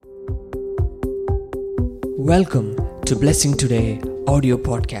Welcome to Blessing Today audio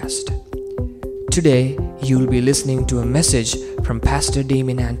podcast. Today you will be listening to a message from Pastor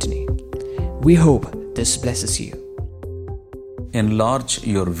Damien Antony. We hope this blesses you. Enlarge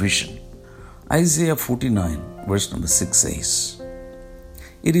your vision. Isaiah 49 verse number 6 says,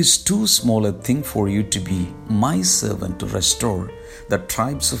 "It is too small a thing for you to be my servant to restore the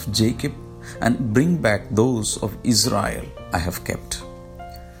tribes of Jacob and bring back those of Israel I have kept.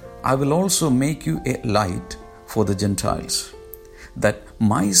 I will also make you a light for the Gentiles, that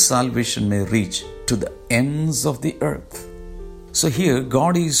my salvation may reach to the ends of the earth." So here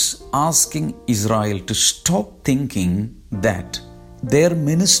God is asking Israel to stop thinking that their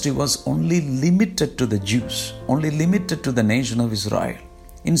ministry was only limited to the Jews, only limited to the nation of Israel.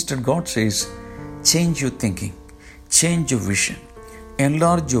 Instead, God says, change your thinking, change your vision,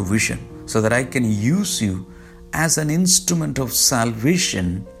 enlarge your vision so that I can use you as an instrument of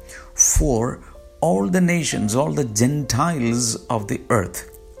salvation for all the nations, all the Gentiles of the earth.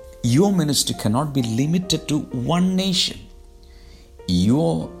 Your ministry cannot be limited to one nation.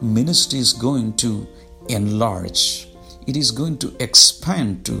 Your ministry is going to enlarge. It is going to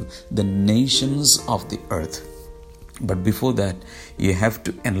expand to the nations of the earth. But before that, you have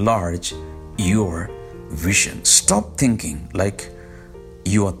to enlarge your vision. Stop thinking like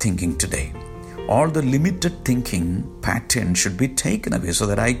you are thinking today. All the limited thinking pattern should be taken away so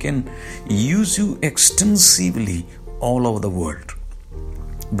that I can use you extensively all over the world.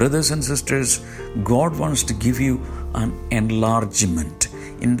 Brothers and sisters, God wants to give you an enlargement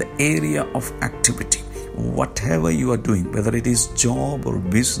in the area of activity. Whatever you are doing, whether it is job or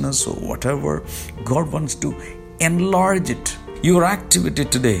business or whatever, God wants to enlarge it. Your activity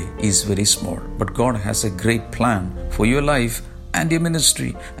today is very small, but God has a great plan for your life and your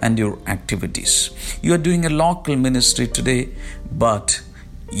ministry and your activities. You are doing a local ministry today, but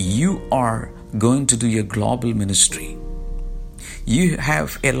you are going to do a global ministry. You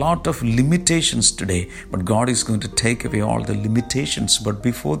have a lot of limitations today, but God is going to take away all the limitations. But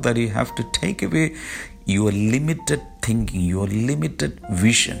before that, you have to take away your limited thinking, your limited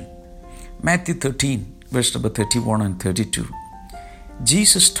vision. Matthew 13, verse number 31 and 32.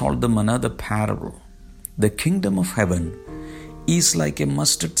 Jesus told them another parable. The kingdom of heaven is like a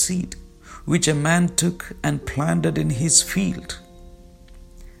mustard seed, which a man took and planted in his field.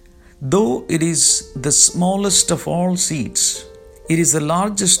 Though it is the smallest of all seeds, it is the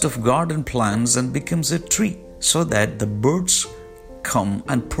largest of garden plants and becomes a tree, so that the birds come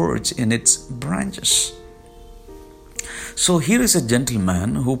and perch in its branches. So here is a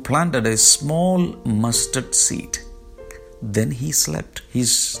gentleman who planted a small mustard seed. Then he slept.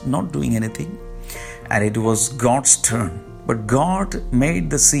 He's not doing anything. And it was God's turn. But God made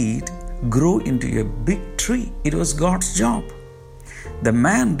the seed grow into a big tree. It was God's job. The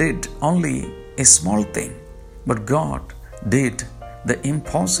man did only a small thing, but God did the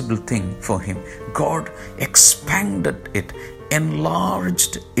impossible thing for him. God expanded it,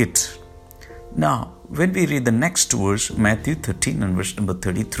 enlarged it. Now, when we read the next verse, Matthew 13 and verse number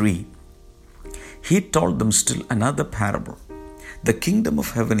 33, he told them still another parable. The kingdom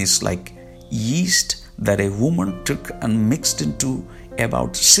of heaven is like yeast that a woman took and mixed into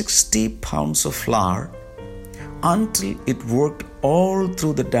about 60 pounds of flour until it worked all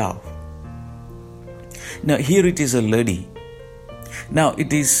through the dough. Now here it is a lady. Now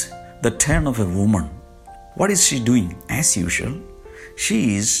it is the turn of a woman. What is she doing? As usual,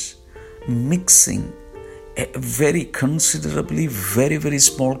 she is mixing a very considerably, very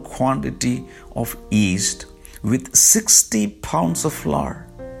small quantity of yeast with 60 pounds of flour.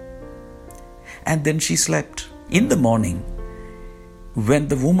 And then she slept. In the morning, when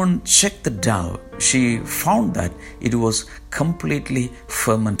the woman checked the dough, she found that it was completely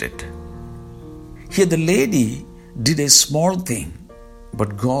fermented. Here the lady did a small thing,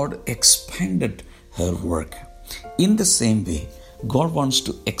 but God expanded her work. In the same way, God wants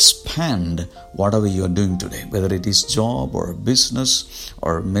to expand whatever you are doing today, whether it is job or business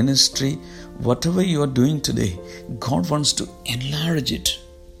or ministry, whatever you are doing today, God wants to enlarge it.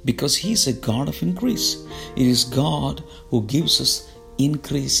 Because He is a God of increase. It is God who gives us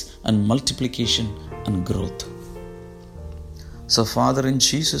increase and multiplication and growth. So Father, in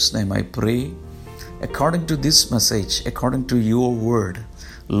Jesus' name I pray, according to this message, according to your word,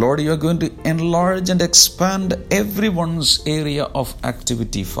 Lord, you are going to enlarge and expand everyone's area of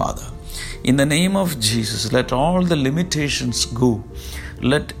activity, Father. In the name of Jesus, let all the limitations go.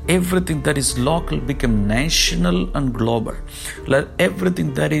 Let everything that is local become national and global. Let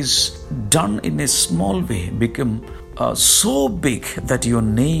everything that is done in a small way become so big that your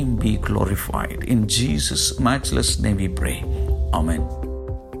name be glorified. In Jesus' matchless name we pray. Amen.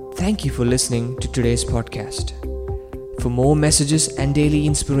 Thank you for listening to today's podcast. For more messages and daily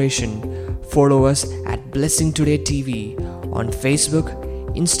inspiration, follow us at Blessing Today TV on Facebook,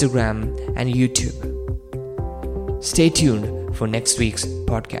 Instagram, and YouTube. Stay tuned for next week's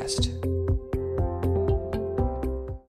podcast.